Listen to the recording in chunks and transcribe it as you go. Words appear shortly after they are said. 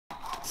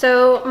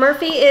So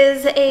Murphy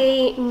is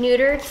a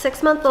neutered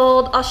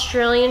 6-month-old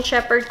Australian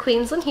Shepherd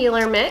Queensland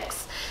Heeler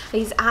mix.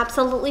 He's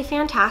absolutely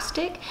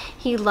fantastic.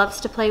 He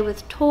loves to play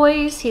with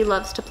toys. He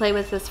loves to play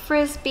with his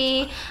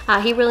frisbee.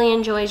 He really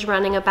enjoys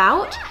running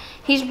about.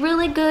 He's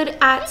really good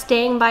at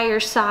staying by your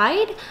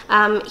side.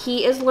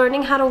 He is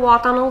learning how to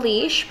walk on a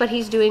leash, but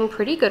he's doing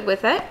pretty good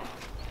with it.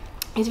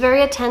 He's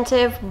very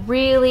attentive,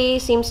 really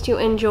seems to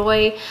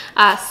enjoy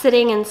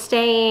sitting and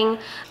staying.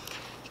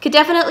 Could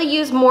definitely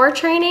use more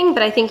training,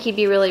 but I think he'd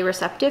be really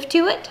receptive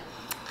to it.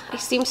 He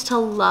seems to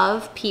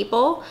love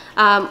people.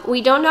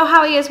 We don't know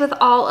how he is with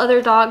all other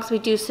dogs. We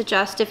do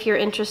suggest, if you're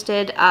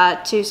interested,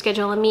 to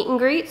schedule a meet and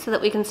greet so that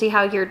we can see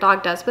how your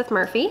dog does with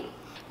Murphy.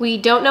 We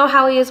don't know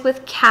how he is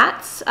with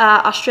cats.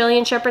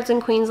 Australian Shepherds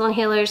and Queensland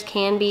Heelers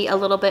can be a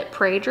little bit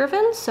prey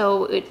driven,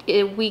 so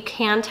we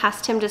can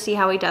test him to see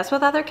how he does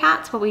with other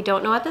cats, but we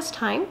don't know at this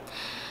time.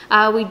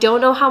 We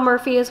don't know how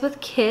Murphy is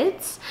with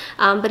kids,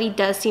 but he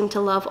does seem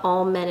to love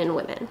all men and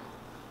women.